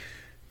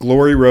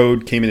 Glory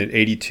Road came in at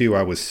 82.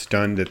 I was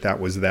stunned that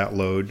was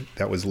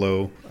that was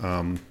low.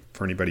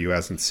 For anybody who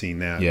hasn't seen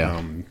that,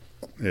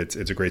 it's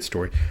a great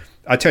story.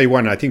 I'll tell you what,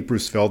 and I think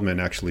Bruce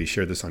Feldman actually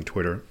shared this on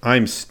Twitter.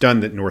 I'm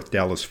stunned that North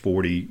Dallas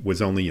 40 was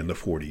only in the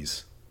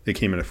 40s. It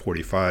came in at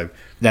 45.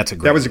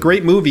 That was a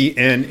great movie,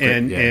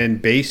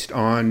 and based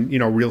on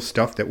real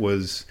stuff that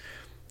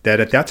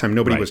at that time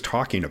nobody was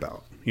talking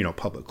about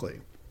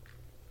publicly,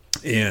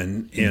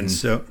 and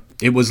so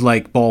it was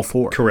like Ball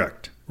 4.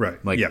 Correct. Right.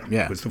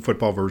 It was the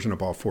football version of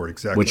Ball 4,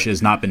 exactly. Which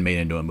has not been made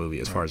into a movie,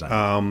 as far as I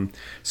know.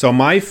 So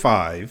my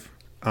 5,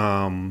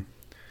 and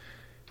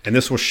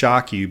this will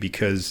shock you,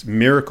 because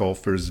Miracle,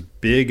 for as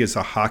big as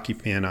a hockey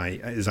fan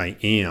as I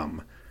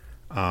am,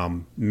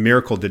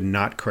 Miracle did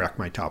not crack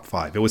my top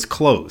 5. It was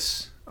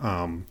close.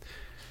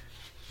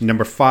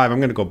 Number 5, I'm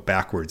going to go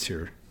backwards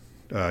here.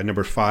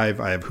 Number 5,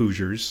 I have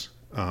Hoosiers.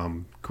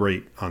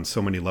 Great on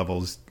so many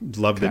levels.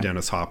 Love the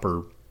Dennis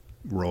Hopper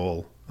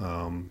role.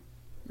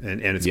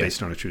 And it's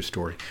based on a true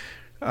story.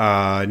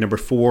 Number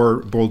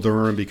 4, Bull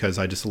Durham, because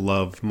I just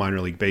love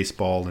minor league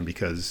baseball, and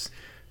because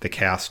the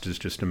cast is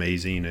just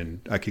amazing.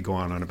 And I could go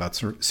on about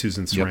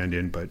Susan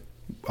Sarandon, but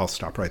I'll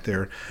stop right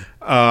there.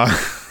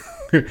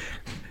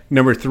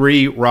 Number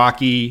 3,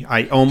 Rocky.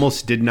 I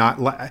almost did not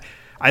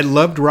I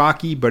loved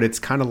Rocky, but it's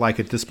kind of like,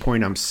 at this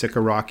point, I'm sick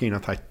of Rocky, and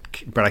I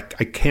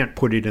can't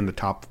put it in the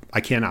top. I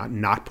cannot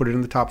not put it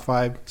in the top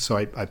 5. So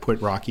I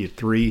put Rocky at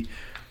 3.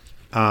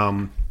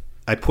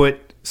 I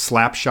put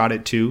Slapshot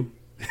at 2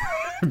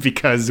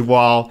 because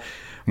while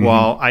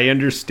I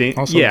understand,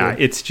 Also yeah,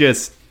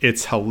 good.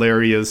 it's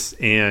hilarious,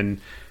 and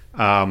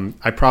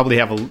I probably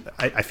have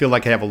I feel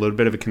like I have a little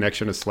bit of a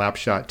connection to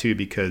Slapshot too,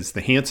 because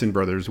the Hanson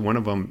brothers, one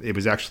of them, it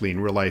was actually in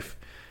real life.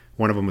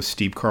 One of them was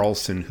Steve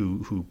Carlson,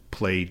 who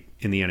played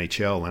in the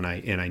NHL,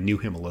 and I knew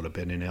him a little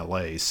bit in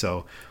LA.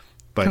 So,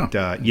 but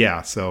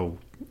so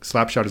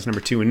Slapshot is number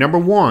 2, and number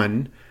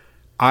 1.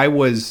 I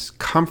was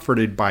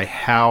comforted by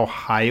how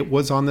high it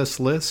was on this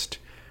list,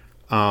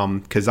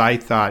 because I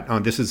thought, oh,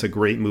 this is a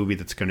great movie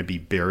that's going to be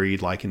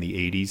buried like in the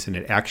 80s, and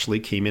it actually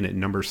came in at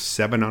number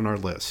 7 on our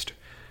list,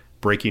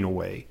 Breaking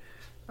Away.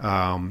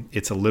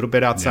 It's a little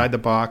bit outside the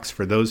box.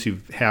 For those who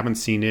haven't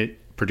seen it,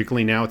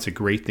 particularly now, it's a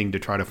great thing to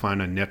try to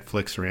find on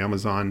Netflix or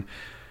Amazon.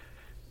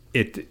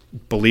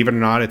 Believe it or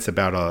not, it's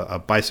about a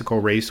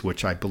bicycle race,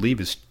 which I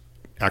believe is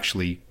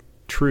actually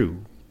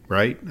true.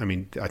 Right? I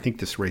mean, I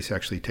think this race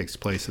actually takes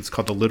place. It's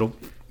called the Little.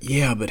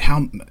 Yeah, but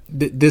how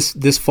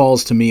this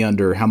falls to me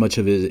under how much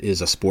of it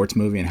is a sports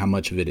movie and how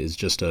much of it is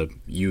just a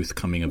youth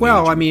coming of age.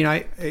 Well, I mean,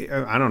 I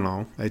don't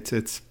know.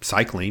 It's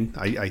cycling.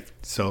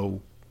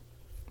 So,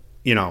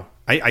 you know,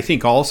 I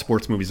think all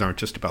sports movies aren't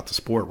just about the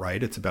sport,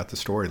 right? It's about the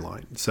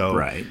storyline. So,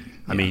 right.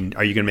 I mean,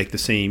 are you going to make the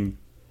same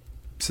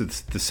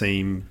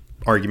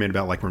argument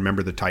about like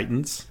Remember the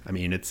Titans? I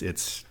mean,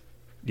 it's.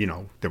 You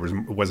know,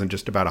 it wasn't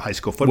just about a high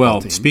school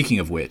football team. Well, speaking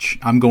of which,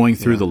 I'm going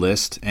through the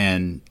list,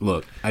 and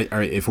look,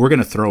 if we're going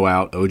to throw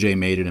out O.J.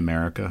 Made in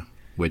America,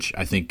 which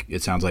I think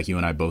it sounds like you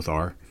and I both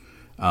are,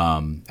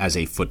 as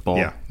a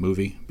football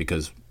movie,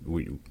 because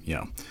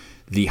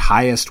the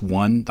highest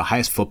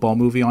football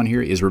movie on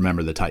here is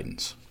Remember the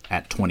Titans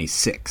at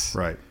 26.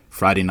 Right.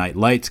 Friday Night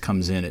Lights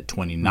comes in at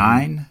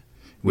 29,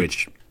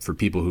 which for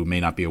people who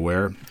may not be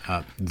aware,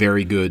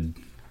 very good.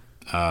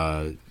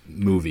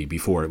 Movie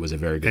before it was a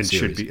very good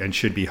series.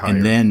 Should be higher.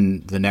 And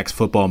then the next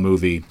football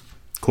movie,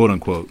 quote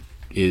unquote,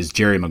 is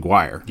Jerry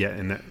Maguire. Yeah,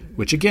 and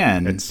which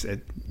again,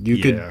 you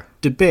could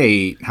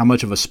debate how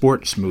much of a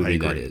sports movie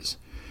that is,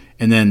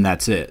 and then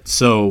that's it.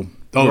 So,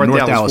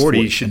 North Dallas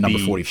 40 should number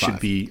be 45 should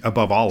be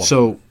above all of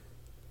them.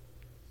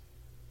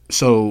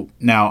 So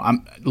now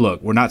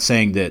we're not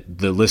saying that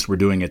the list we're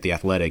doing at The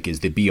Athletic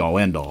is the be all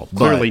end all.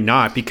 Clearly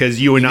not,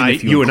 because you and I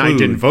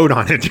didn't vote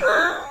on it.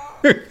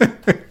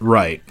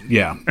 Right.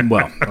 Yeah.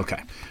 Well,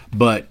 okay.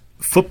 But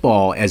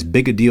football, as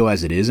big a deal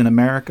as it is in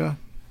America,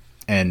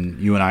 and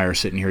you and I are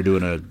sitting here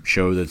doing a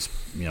show that's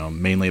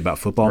mainly about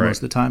football most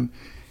of the time,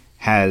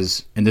 and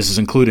this is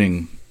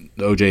including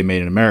the O.J.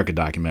 Made in America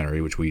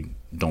documentary, which we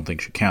don't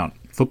think should count.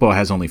 Football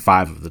has only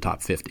 5 of the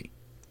top 50.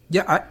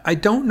 Yeah, I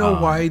don't know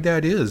why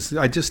that is.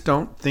 I just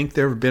don't think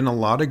there have been a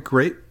lot of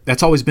great.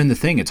 That's always been the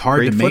thing. It's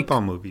hard to make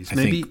football movies.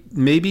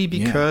 Maybe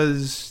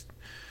because.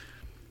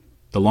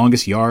 The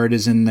Longest Yard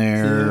is in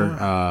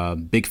there.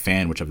 Big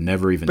fan, which I've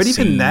never even seen.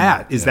 But even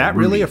that, is that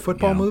Rudy, really a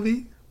football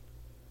movie?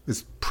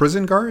 Is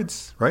Prison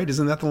Guards, right?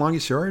 Isn't that The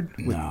Longest Yard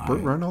with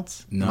Burt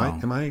Reynolds? No.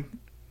 Am I?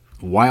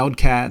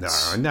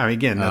 Wildcats. No,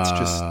 again, that's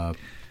just.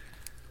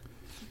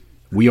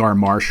 We Are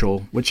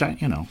Marshall, which I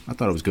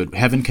thought it was good.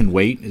 Heaven Can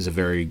Wait is a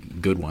very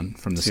good one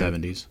from the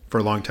 70s. For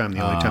a long time,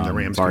 the only time the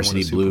Rams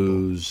Varsity won a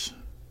Blues.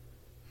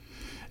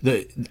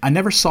 I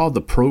never saw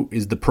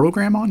is the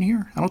program on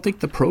here? I don't think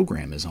the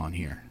program is on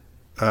here.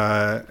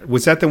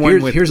 Was that the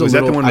one with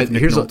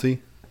Nick Nolte?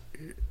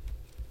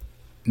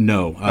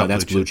 No,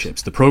 that's Blue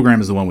Chips. The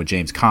program is the one with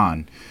James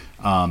Caan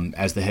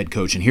as the head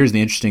coach. And here's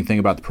the interesting thing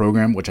about the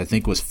program, which I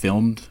think was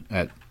filmed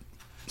at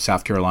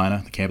South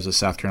Carolina, the campus of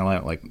South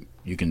Carolina. Like,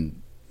 you can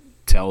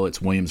tell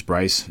it's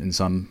Williams-Brice in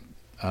some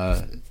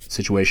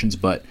situations,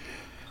 but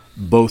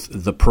both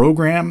the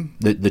program,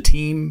 the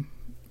team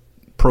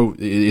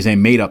is a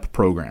made-up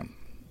program,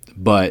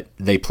 but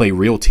they play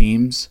real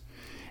teams,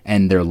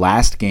 and their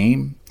last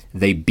game,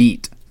 they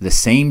beat the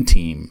same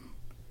team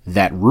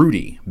that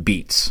Rudy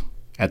beats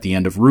at the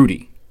end of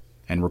Rudy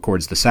and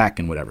records the sack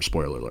and whatever.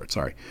 Spoiler alert,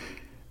 sorry.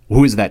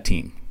 Who is that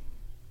team?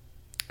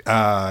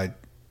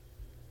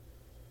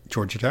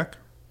 Georgia Tech?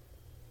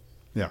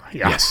 Yeah.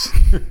 Yes.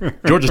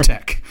 Georgia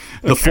Tech.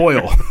 The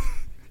foil.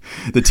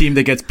 The team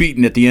that gets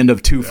beaten at the end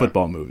of 2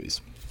 football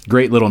movies.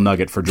 Great little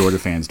nugget for Georgia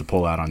fans to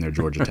pull out on their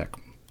Georgia Tech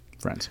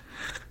friends.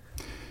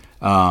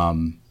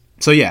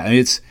 So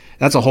yeah,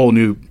 that's a whole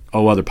new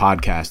other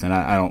podcast, and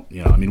I don't,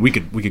 I mean, we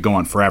could go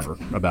on forever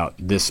about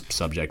this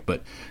subject,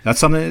 but that's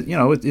something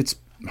that, it's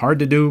hard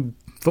to do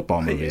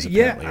football movies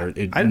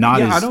apparently.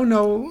 I don't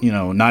know.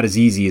 Not as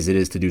easy as it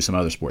is to do some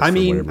other sports. I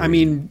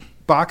mean,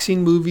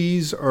 boxing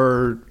movies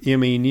are,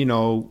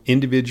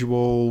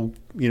 individual,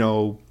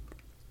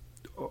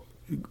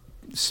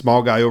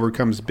 small guy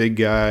overcomes big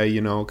guy,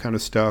 kind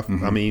of stuff.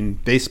 Mm-hmm. I mean,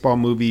 baseball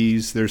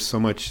movies, there's so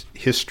much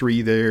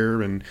history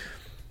there, and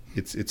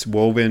it's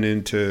woven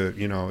into,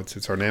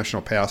 it's our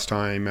national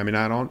pastime. I mean,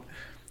 I don't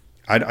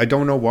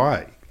know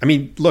why. I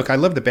mean, look, I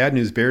love the Bad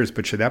News Bears,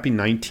 but should that be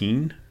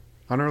 19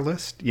 on our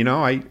list?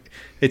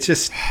 It's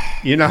just,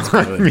 I mean,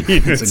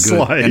 it's good,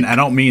 like, and I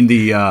don't mean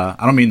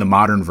the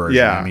modern version.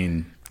 Yeah. I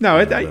mean, no,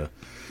 I get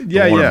it.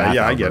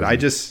 version. I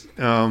just,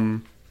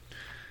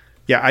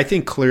 Yeah, I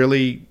think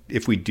clearly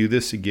if we do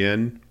this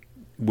again,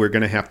 we're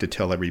going to have to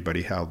tell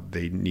everybody how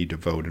they need to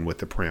vote and what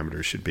the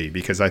parameters should be,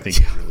 because I think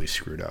we really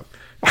screwed up.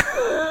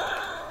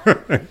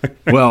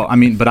 Well, I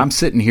mean, but I'm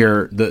sitting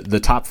here. The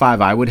top 5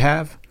 I would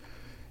have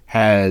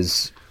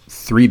has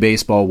 3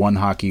 baseball, 1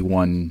 hockey,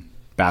 1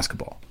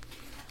 basketball,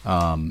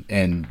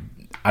 and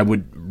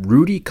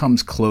Rudy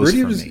comes close.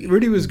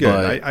 Rudy was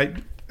good.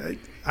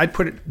 I'd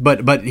put it.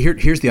 But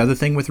here's the other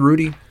thing with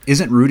Rudy.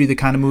 Isn't Rudy the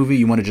kind of movie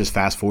you want to just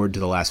fast forward to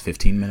the last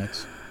 15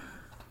 minutes?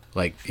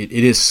 Like it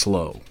is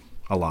slow.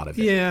 A lot of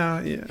it.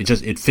 Yeah.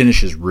 It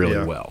finishes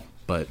really well,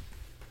 but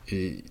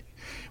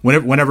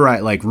whenever I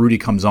like Rudy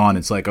comes on,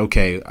 it's like,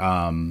 okay,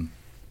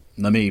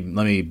 let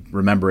me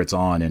remember it's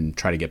on and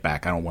try to get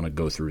back. I don't want to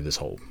go through this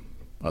whole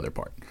other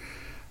part.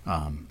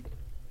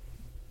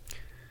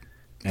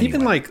 Anyway.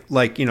 Even like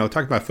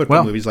talking about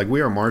football movies like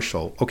We Are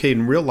Marshall. Okay,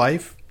 in real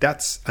life,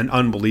 that's an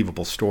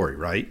unbelievable story,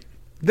 right?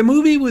 The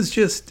movie was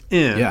just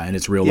and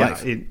it's real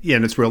life. And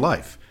it's real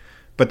life.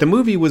 But the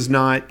movie was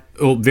not.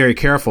 Oh, very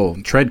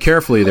careful. Tread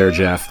carefully there,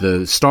 Jeff.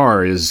 The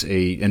star is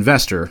a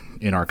investor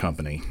in our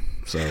company.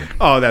 So.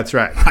 Oh, that's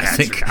right. I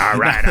think. All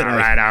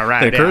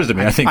right. It occurs to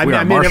me. I think We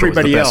Are Marshall is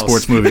the best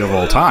sports movie of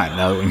all time.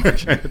 Now that we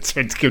mention it. It's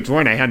a good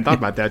point. I hadn't thought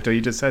about that until you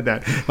just said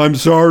that. I'm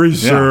sorry,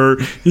 sir.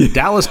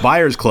 Dallas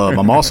Buyers Club.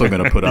 I'm also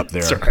going to put up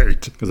there. That's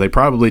right. Because they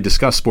probably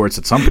discuss sports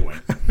at some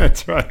point.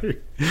 That's right.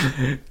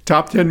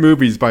 Top 10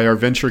 movies by our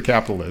venture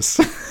capitalists.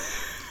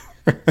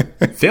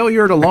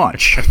 Failure to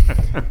launch.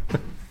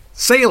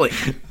 Sailing.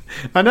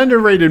 An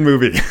underrated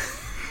movie.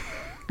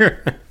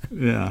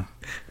 Yeah.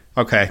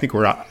 Okay, I think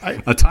we're out.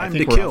 A Time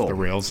to Kill. Off the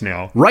rails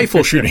now.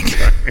 Rifle shooting.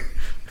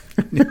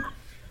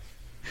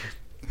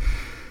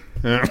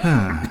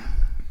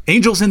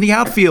 Angels in the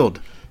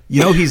Outfield.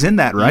 You know he's in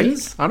that,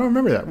 right? I don't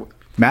remember that.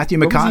 Matthew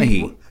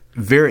McConaughey.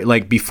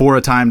 Very before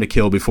A Time to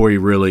Kill, before he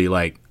really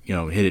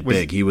hit it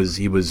big. He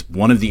was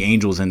one of the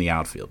angels in the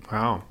outfield.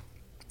 Wow.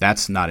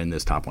 That's not in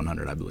this top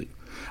 100, I believe.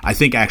 I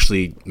think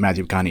actually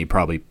Matthew McConaughey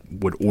probably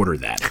would order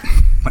that.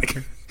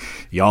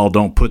 Y'all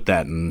don't put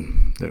that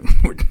in.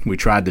 We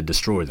tried to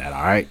destroy that.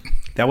 All right.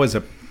 Do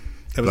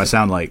I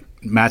sound like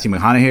Matthew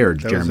McConaughey or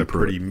Jeremy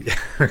Pruitt?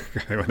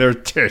 There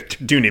are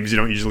two names you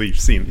don't usually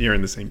hear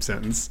in the same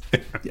sentence.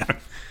 Yeah.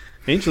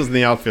 Angels in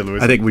the Outfield.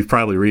 I think we've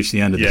probably reached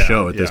the end of the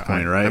show at this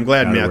point, right? I'm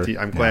glad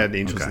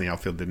Angels in the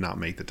Outfield did not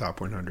make the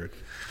top 100.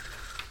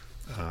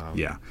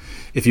 Yeah.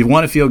 If you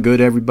want to feel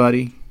good,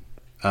 everybody,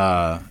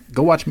 go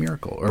watch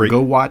Miracle or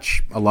go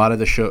watch a lot of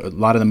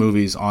the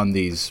movies on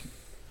this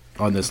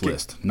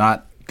list.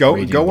 Not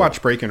go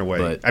watch Breaking Away.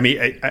 But, I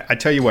mean, I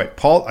tell you what,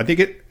 Paul. I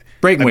think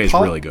Breaking Away is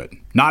really good.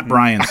 Not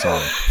Brian's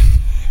song.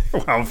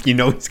 Well, if you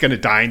know he's going to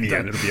die in the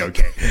end, it'll be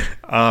okay.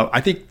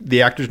 I think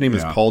the actor's name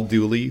is Paul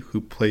Dooley,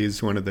 who plays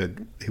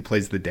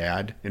the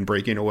dad in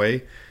Breaking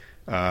Away.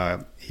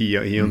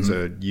 He owns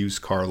a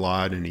used car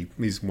lot, and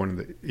he's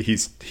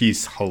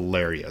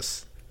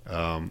hilarious.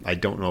 I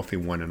don't know if he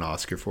won an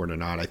Oscar for it or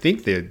not. I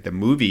think the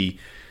movie,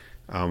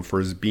 for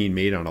his being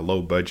made on a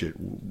low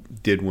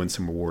budget, did win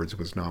some awards.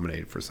 Was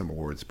nominated for some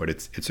awards, but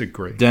it's a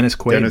great Dennis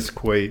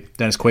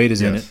Quaid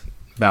is in it.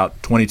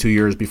 About 22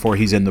 years before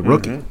he's in The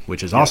Rookie,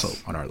 which is also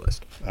on our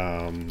list.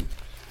 And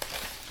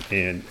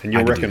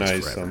you'll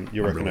recognize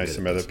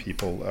some other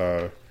people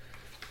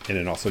in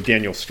it. Also,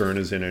 Daniel Stern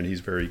is in it. And he's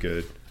very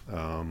good.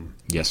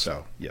 Yes.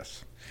 So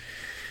yes.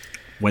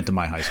 Went to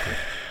my high school.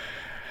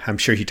 I'm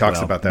sure he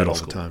talks about that all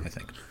the time. I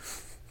think.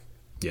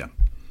 Yeah.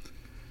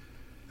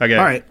 Okay.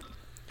 All right.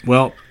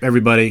 Well,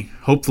 everybody,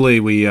 hopefully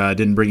we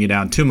didn't bring you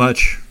down too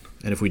much,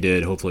 and if we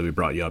did, hopefully we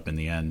brought you up in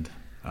the end.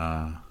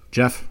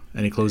 Jeff,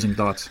 any closing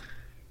thoughts?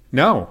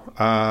 No.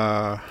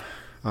 My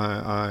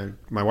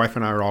wife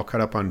and I are all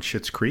caught up on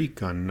Schitt's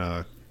Creek on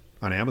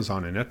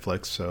Amazon and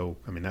Netflix. So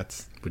I mean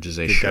that is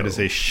a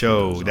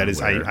show.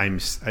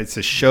 It's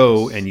a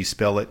show, and you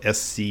spell it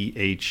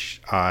SCHITTS.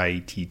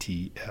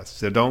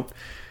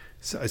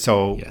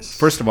 So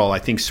first of all, I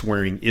think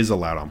swearing is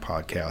allowed on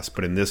podcasts,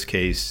 but in this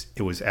case,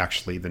 it was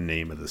actually the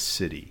name of the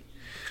city,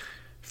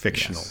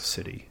 fictional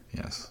city.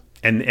 Yes.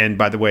 And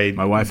by the way,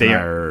 my wife and I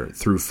are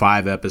through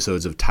 5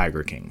 episodes of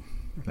Tiger King.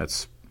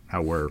 That's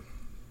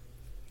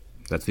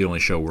the only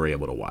show we're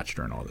able to watch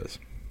during all this.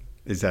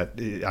 Is that,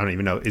 I don't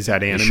even know, is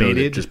that animated? The show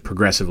that just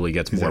progressively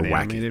gets more wacky.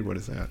 Animated? What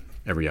is that?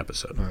 Every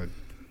episode.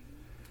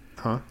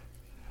 All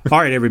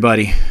right,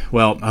 everybody.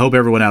 Well, I hope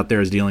everyone out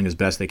there is dealing as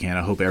best they can.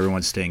 I hope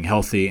everyone's staying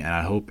healthy, and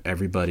I hope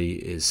everybody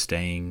is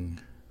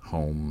staying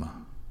home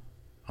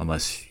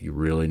unless you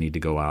really need to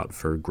go out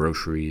for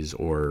groceries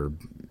or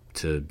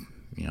to,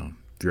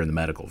 if you're in the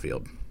medical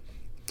field.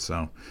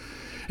 So,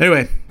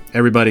 anyway,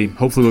 everybody,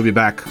 hopefully we'll be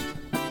back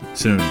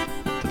soon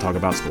to talk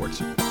about sports.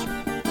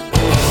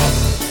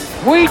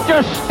 We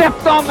just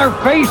stepped on their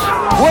face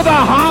with a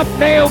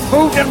hobnail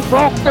boot and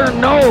broke their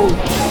nose.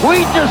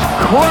 We just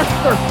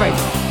crushed their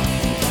face.